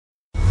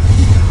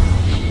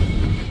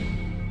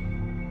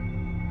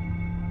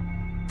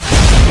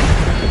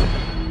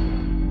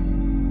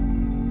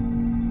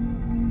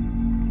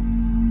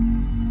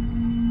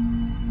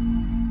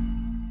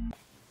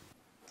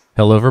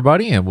Hello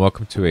everybody and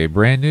welcome to a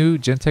brand new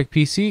Gentech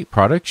PC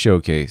product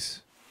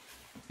showcase.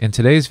 In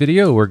today's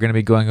video we're going to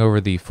be going over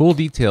the full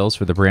details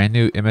for the brand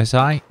new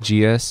MSI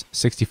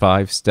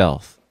GS65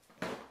 Stealth.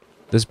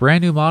 This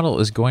brand new model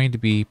is going to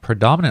be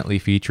predominantly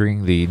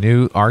featuring the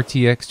new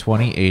RTX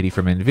 2080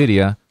 from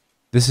NVIDIA.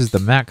 This is the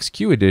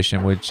MaxQ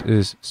edition, which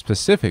is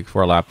specific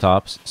for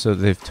laptops, so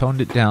they've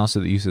toned it down so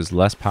that it uses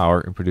less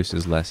power and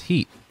produces less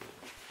heat.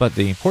 But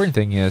the important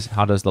thing is,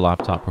 how does the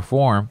laptop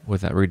perform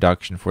with that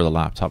reduction for the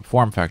laptop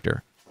form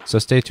factor? So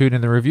stay tuned in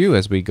the review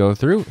as we go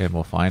through and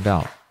we'll find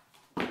out.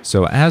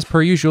 So as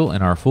per usual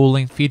in our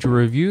full-length feature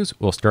reviews,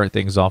 we'll start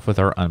things off with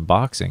our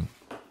unboxing.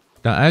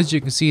 Now as you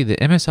can see, the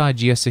MSI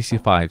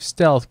GS65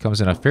 Stealth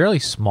comes in a fairly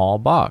small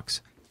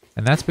box.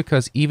 And that's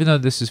because even though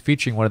this is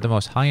featuring one of the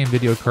most high-end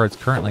video cards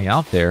currently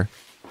out there,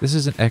 this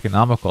is an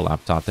economical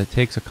laptop that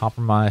takes a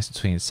compromise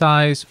between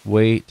size,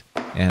 weight,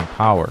 and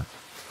power.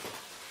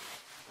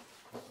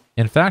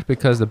 In fact,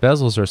 because the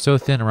bezels are so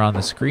thin around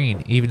the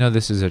screen, even though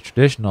this is a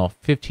traditional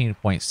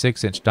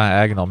 15.6-inch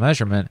diagonal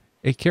measurement,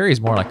 it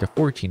carries more like a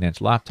 14-inch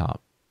laptop.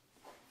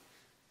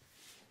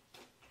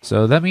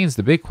 So that means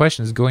the big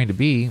question is going to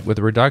be, with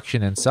a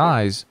reduction in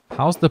size,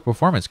 how's the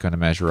performance going to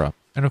measure up?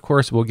 And of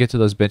course, we'll get to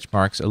those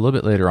benchmarks a little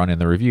bit later on in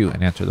the review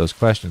and answer those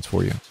questions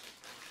for you.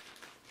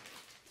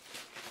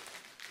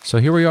 So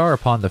here we are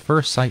upon the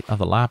first sight of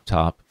the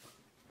laptop.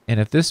 And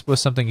if this was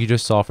something you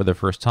just saw for the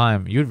first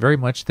time, you'd very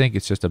much think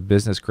it's just a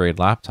business-grade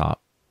laptop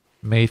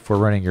made for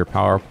running your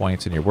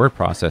PowerPoints and your word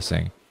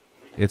processing.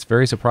 It's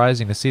very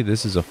surprising to see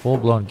this is a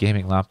full-blown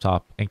gaming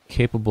laptop and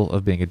capable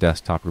of being a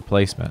desktop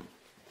replacement.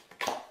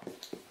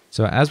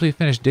 So as we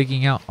finish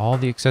digging out all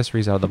the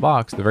accessories out of the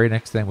box, the very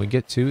next thing we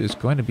get to is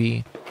going to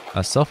be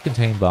a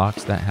self-contained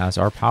box that has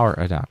our power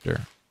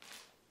adapter.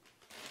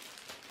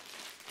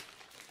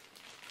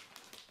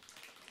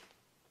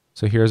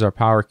 So here's our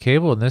power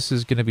cable, and this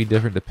is going to be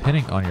different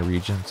depending on your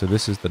region. So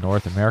this is the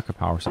North America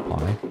power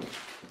supply.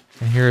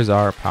 And here's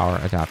our power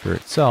adapter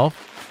itself.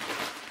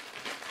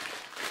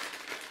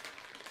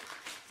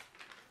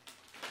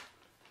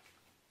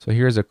 So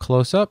here's a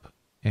close-up,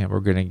 and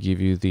we're going to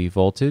give you the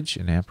voltage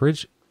and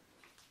amperage.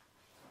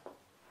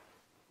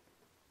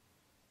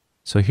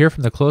 So here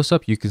from the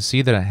close-up, you can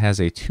see that it has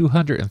a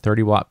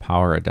 230 watt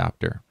power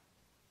adapter.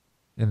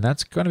 And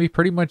that's going to be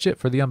pretty much it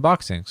for the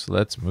unboxing, so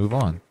let's move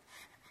on.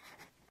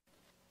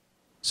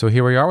 So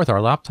here we are with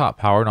our laptop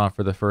powered on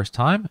for the first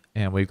time,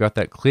 and we've got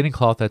that cleaning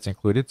cloth that's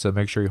included, so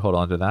make sure you hold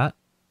on to that.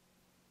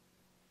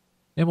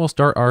 And we'll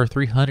start our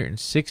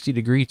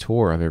 360-degree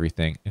tour of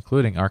everything,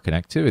 including our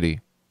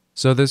connectivity.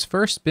 So this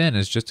first spin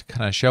is just to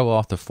kind of show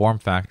off the form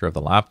factor of the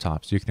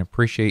laptop so you can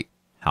appreciate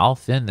how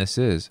thin this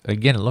is.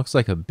 Again, it looks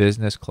like a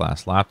business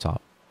class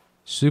laptop.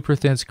 Super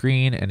thin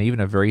screen and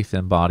even a very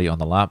thin body on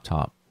the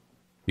laptop.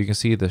 You can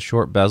see the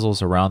short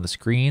bezels around the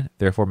screen,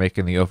 therefore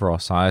making the overall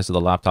size of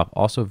the laptop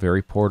also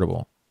very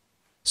portable.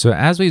 So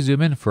as we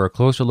zoom in for a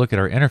closer look at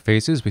our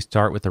interfaces, we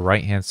start with the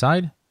right hand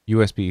side,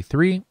 USB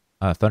 3,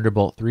 a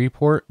Thunderbolt 3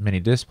 port, mini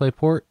display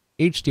port,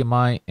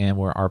 HDMI, and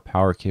where our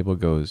power cable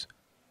goes.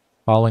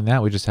 Following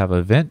that, we just have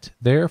a vent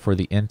there for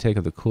the intake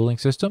of the cooling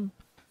system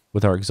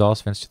with our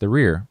exhaust vents to the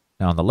rear.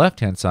 Now on the left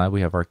hand side, we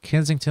have our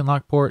Kensington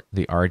lock port,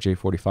 the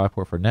RJ45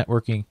 port for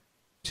networking,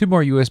 two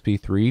more USB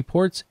 3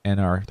 ports, and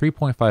our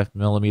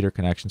 3.5mm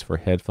connections for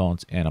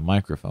headphones and a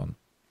microphone.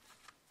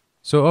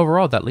 So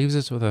overall, that leaves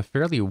us with a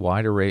fairly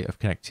wide array of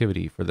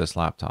connectivity for this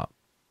laptop.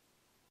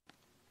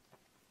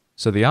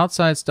 So the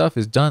outside stuff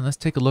is done. Let's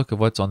take a look at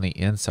what's on the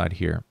inside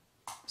here.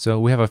 So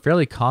we have a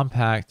fairly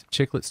compact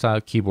chiclet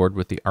style keyboard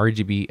with the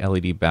RGB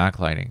LED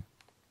backlighting.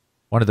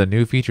 One of the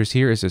new features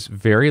here is this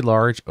very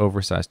large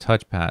oversized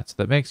touchpad, so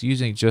that makes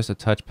using just a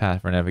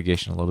touchpad for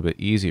navigation a little bit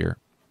easier.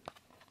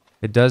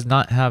 It does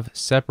not have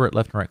separate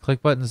left and right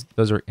click buttons.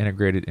 Those are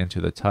integrated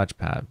into the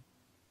touchpad.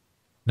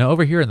 Now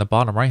over here in the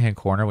bottom right hand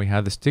corner, we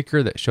have the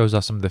sticker that shows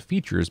off some of the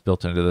features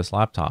built into this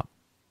laptop.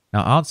 Now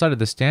outside of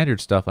the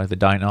standard stuff like the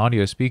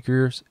Dynaudio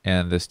speakers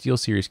and the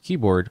SteelSeries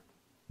keyboard,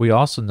 we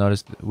also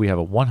noticed that we have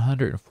a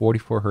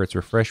 144 Hz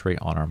refresh rate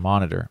on our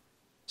monitor.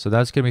 So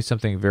that's going to be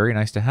something very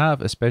nice to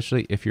have,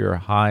 especially if you're a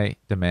high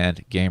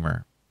demand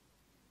gamer.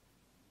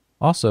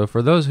 Also,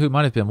 for those who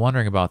might have been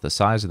wondering about the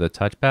size of the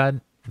touchpad,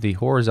 the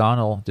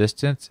horizontal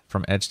distance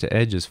from edge to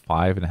edge is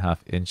 5.5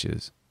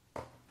 inches.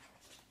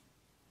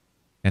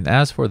 And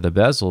as for the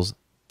bezels,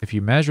 if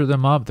you measure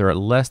them up, they're at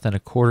less than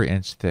 1/4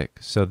 inch thick.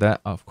 So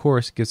that, of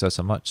course, gives us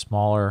a much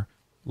smaller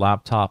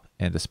laptop.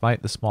 And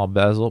despite the small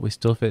bezel, we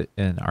still fit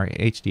in our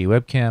HD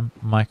webcam,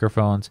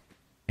 microphones,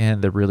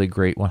 and the really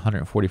great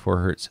 144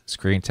 Hz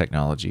screen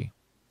technology.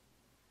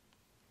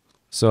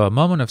 So a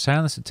moment of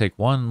silence to take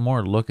one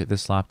more look at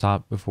this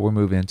laptop before we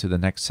move into the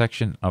next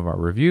section of our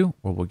review,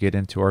 where we'll get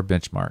into our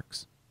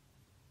benchmarks.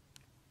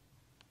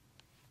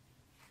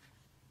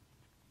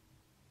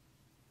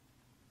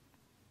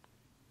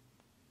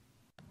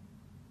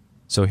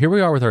 So here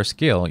we are with our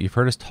scale. You've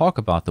heard us talk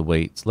about the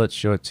weight, so let's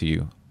show it to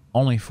you.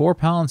 Only 4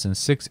 pounds and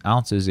 6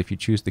 ounces if you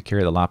choose to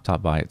carry the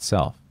laptop by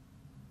itself.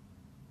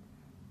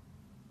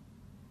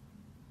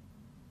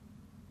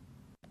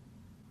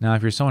 Now,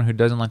 if you're someone who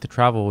doesn't like to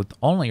travel with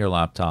only your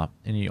laptop,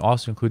 and you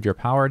also include your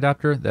power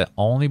adapter, that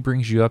only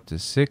brings you up to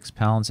 6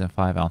 pounds and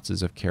 5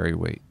 ounces of carry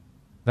weight.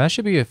 That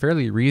should be a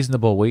fairly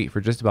reasonable weight for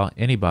just about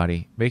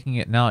anybody, making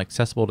it now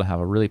accessible to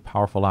have a really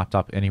powerful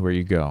laptop anywhere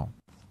you go.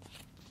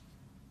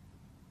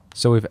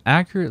 So we've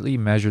accurately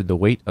measured the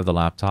weight of the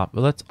laptop,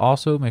 but let's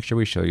also make sure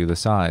we show you the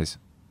size.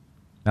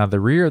 Now the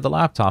rear of the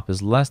laptop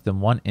is less than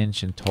 1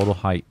 inch in total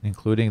height,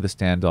 including the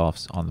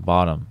standoffs on the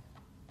bottom.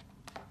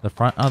 The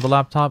front of the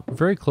laptop,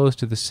 very close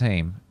to the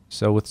same.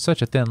 So with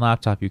such a thin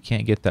laptop, you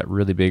can't get that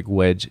really big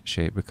wedge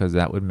shape because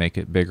that would make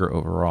it bigger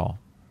overall.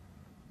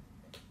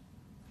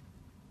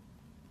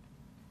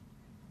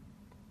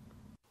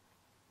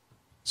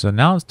 So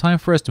now it's time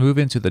for us to move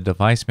into the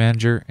device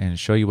manager and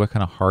show you what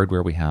kind of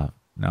hardware we have.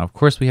 Now, of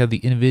course, we have the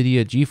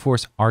NVIDIA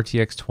GeForce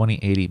RTX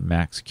 2080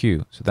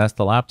 MaxQ. So that's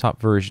the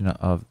laptop version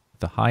of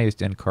the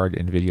highest end card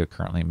NVIDIA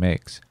currently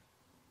makes.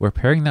 We're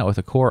pairing that with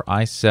a Core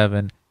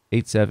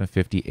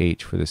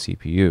i7-8750H for the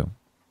CPU.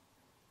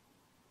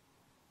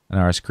 On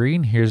our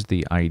screen, here's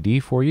the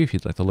ID for you if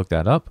you'd like to look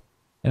that up.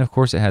 And of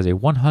course, it has a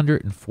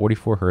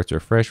 144 Hz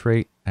refresh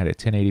rate at a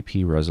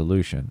 1080p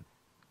resolution.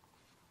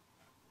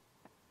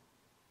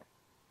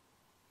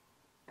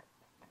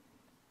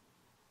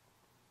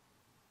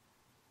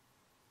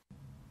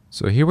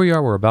 So here we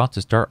are, we're about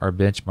to start our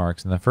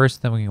benchmarks, and the first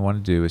thing we want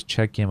to do is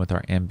check in with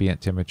our ambient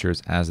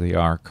temperatures as they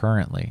are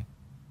currently.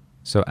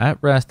 So at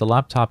rest, the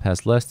laptop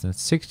has less than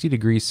 60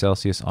 degrees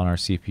Celsius on our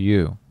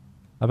CPU,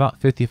 about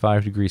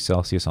 55 degrees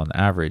Celsius on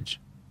average,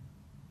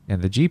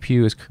 and the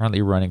GPU is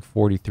currently running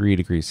 43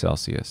 degrees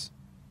Celsius.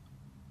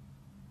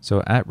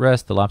 So at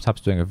rest, the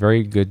laptop's doing a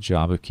very good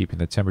job of keeping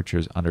the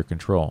temperatures under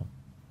control.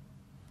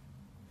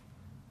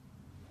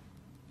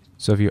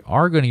 So if you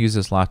are going to use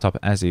this laptop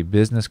as a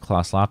business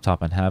class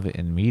laptop and have it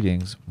in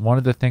meetings, one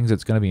of the things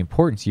that's going to be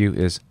important to you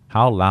is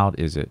how loud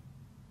is it?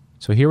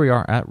 So here we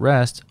are at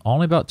rest,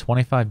 only about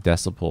 25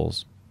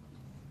 decibels.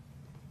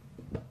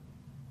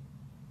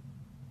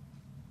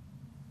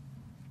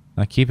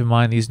 Now keep in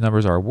mind these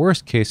numbers are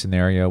worst case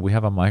scenario. We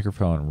have a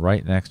microphone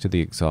right next to the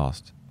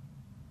exhaust.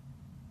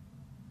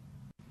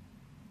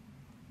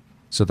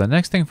 So the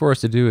next thing for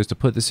us to do is to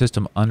put the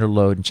system under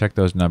load and check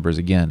those numbers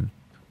again.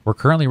 We're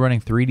currently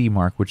running 3D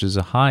Mark, which is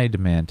a high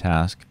demand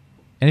task.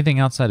 Anything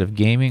outside of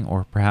gaming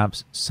or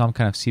perhaps some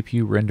kind of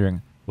CPU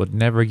rendering would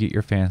never get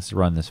your fans to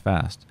run this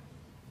fast.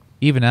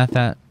 Even at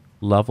that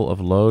level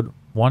of load,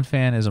 one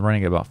fan is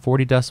running at about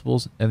 40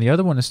 decibels and the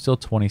other one is still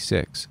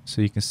 26.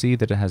 So you can see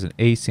that it has an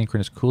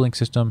asynchronous cooling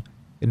system.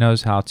 It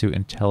knows how to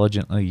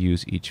intelligently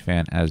use each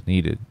fan as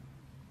needed.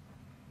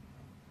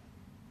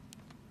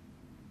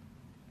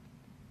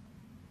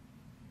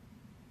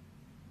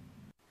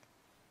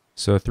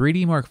 So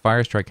 3D Mark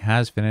Firestrike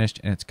has finished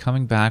and it's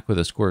coming back with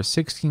a score of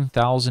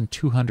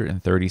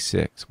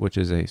 16,236, which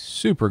is a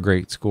super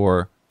great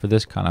score for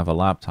this kind of a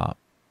laptop.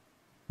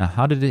 Now,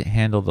 how did it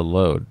handle the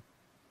load?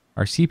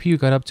 Our CPU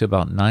got up to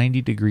about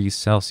 90 degrees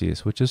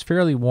Celsius, which is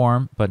fairly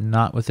warm, but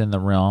not within the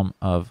realm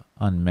of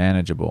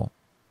unmanageable.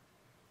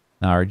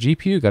 Now, our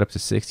GPU got up to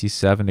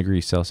 67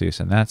 degrees Celsius,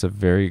 and that's a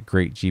very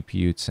great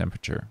GPU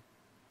temperature.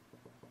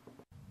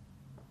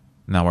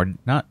 Now we're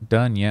not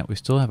done yet, we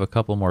still have a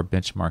couple more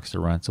benchmarks to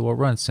run, so we'll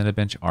run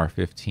Cinebench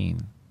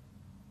R15.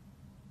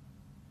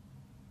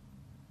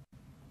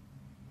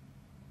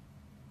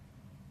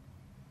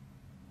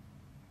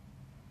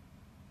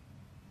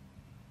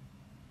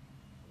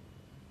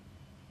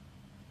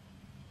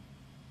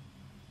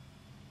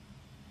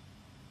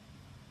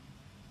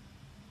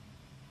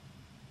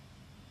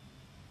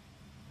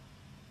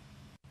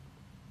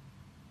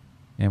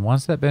 And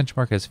once that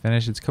benchmark is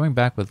finished, it's coming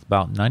back with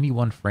about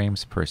 91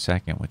 frames per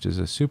second, which is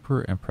a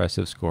super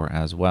impressive score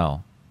as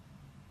well.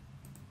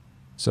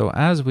 So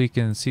as we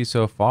can see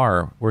so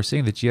far, we're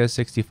seeing the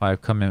GS65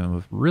 come in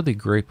with really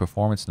great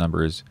performance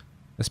numbers,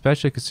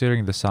 especially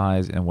considering the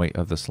size and weight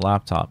of this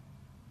laptop.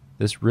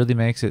 This really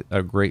makes it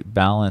a great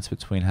balance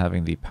between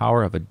having the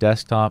power of a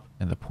desktop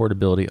and the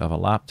portability of a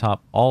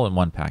laptop all in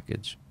one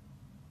package.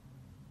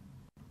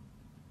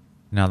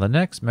 Now the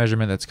next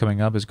measurement that's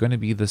coming up is going to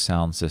be the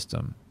sound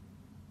system.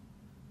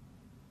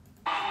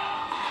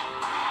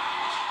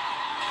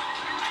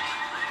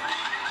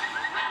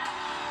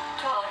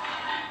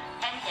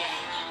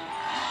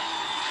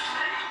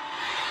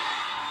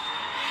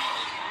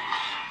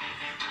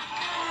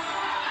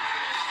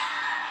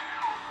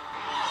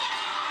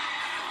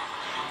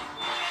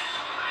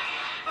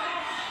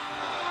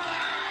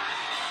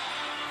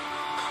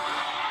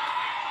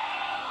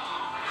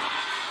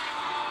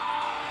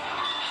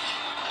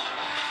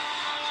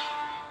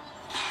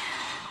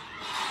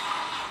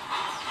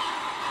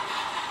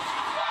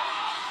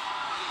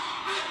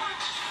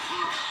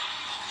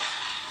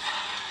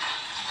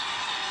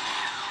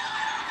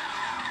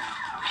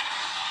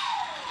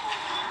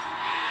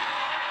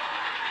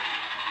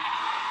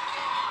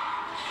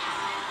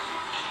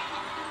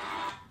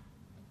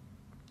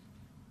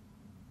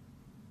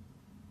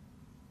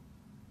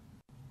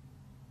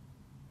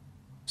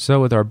 So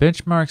with our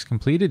benchmarks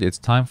completed, it's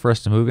time for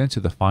us to move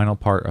into the final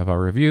part of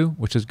our review,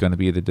 which is going to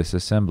be the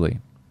disassembly.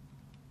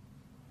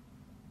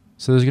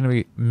 So there's going to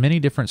be many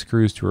different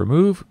screws to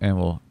remove, and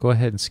we'll go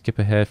ahead and skip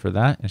ahead for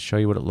that and show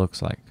you what it looks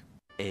like.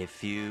 A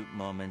few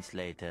moments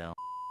later.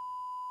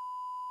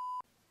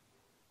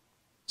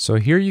 So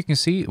here you can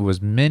see it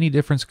was many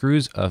different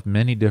screws of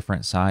many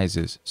different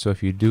sizes. So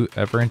if you do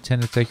ever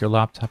intend to take your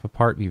laptop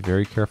apart, be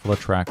very careful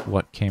to track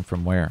what came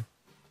from where.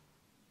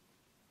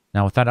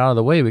 Now with that out of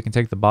the way, we can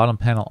take the bottom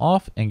panel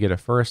off and get a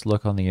first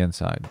look on the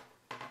inside.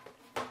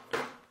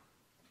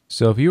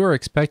 So if you were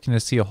expecting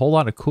to see a whole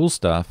lot of cool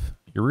stuff,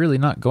 you're really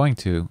not going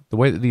to. The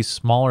way that these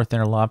smaller,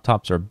 thinner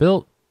laptops are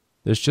built,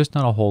 there's just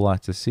not a whole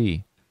lot to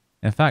see.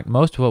 In fact,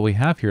 most of what we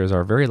have here is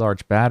our very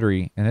large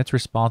battery, and it's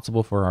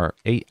responsible for our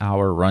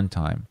 8-hour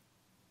runtime.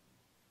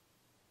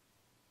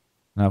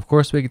 Now, of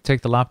course, we could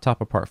take the laptop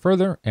apart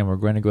further, and we're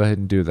going to go ahead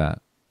and do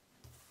that.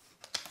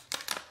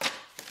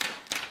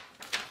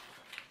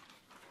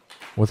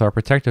 With our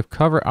protective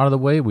cover out of the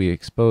way, we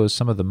expose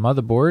some of the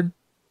motherboard,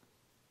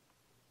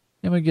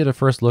 and we get a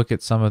first look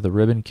at some of the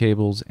ribbon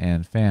cables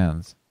and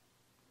fans.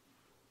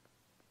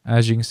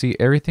 As you can see,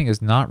 everything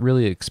is not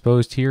really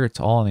exposed here.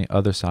 It's all on the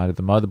other side of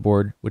the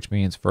motherboard, which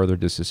means further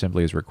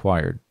disassembly is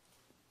required.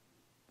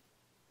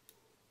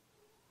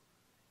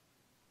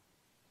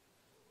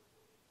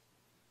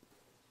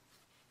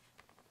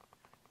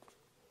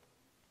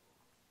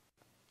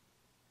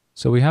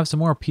 So we have some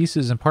more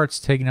pieces and parts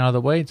taken out of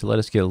the way to let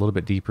us get a little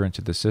bit deeper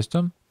into the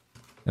system.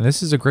 And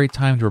this is a great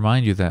time to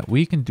remind you that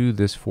we can do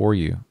this for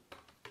you.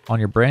 On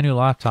your brand new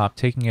laptop,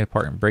 taking it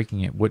apart and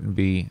breaking it wouldn't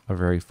be a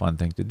very fun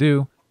thing to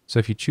do. So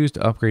if you choose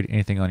to upgrade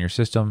anything on your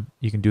system,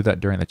 you can do that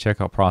during the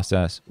checkout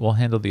process. We'll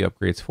handle the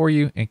upgrades for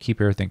you and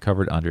keep everything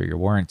covered under your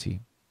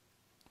warranty.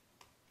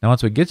 Now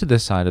once we get to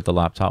this side of the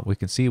laptop, we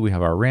can see we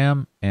have our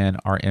RAM and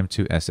our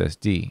M.2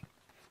 SSD.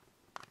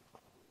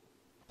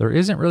 There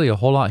isn't really a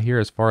whole lot here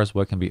as far as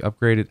what can be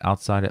upgraded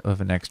outside of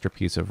an extra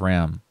piece of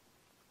RAM.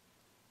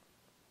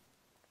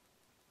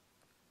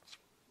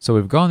 So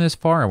we've gone this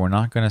far and we're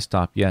not going to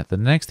stop yet. The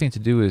next thing to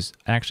do is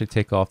actually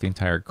take off the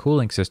entire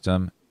cooling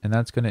system, and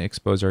that's going to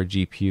expose our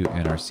GPU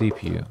and our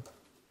CPU.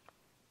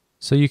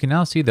 So you can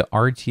now see the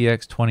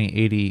RTX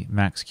 2080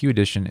 MaxQ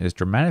edition is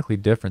dramatically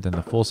different than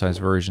the full-size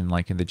version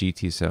like in the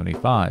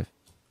GT75.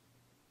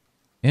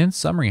 In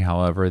summary,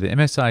 however, the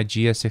MSI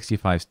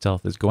GS65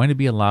 Stealth is going to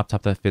be a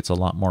laptop that fits a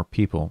lot more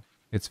people.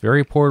 It's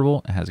very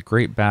portable, it has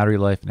great battery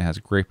life, and it has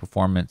great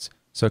performance,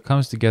 so it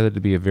comes together to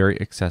be a very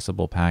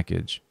accessible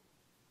package.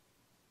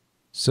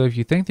 So if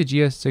you think the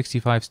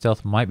GS65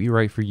 Stealth might be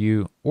right for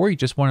you, or you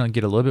just want to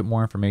get a little bit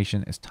more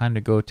information, it's time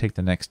to go take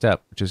the next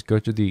step, which is go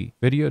to the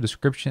video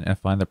description and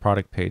find the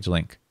product page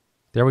link.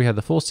 There we have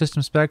the full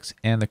system specs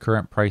and the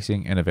current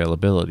pricing and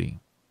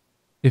availability.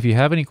 If you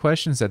have any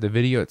questions that the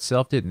video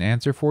itself didn't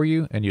answer for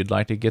you and you'd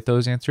like to get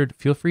those answered,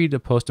 feel free to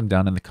post them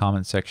down in the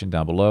comments section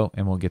down below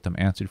and we'll get them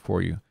answered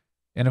for you.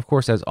 And of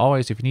course, as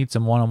always, if you need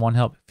some one-on-one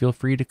help, feel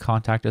free to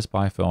contact us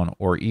by phone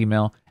or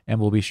email and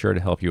we'll be sure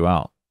to help you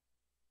out.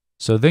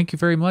 So thank you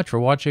very much for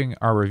watching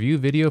our review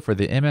video for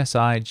the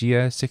MSI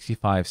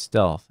GS65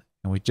 Stealth.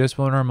 And we just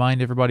want to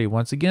remind everybody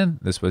once again,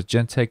 this was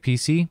GenTech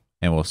PC,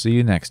 and we'll see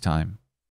you next time.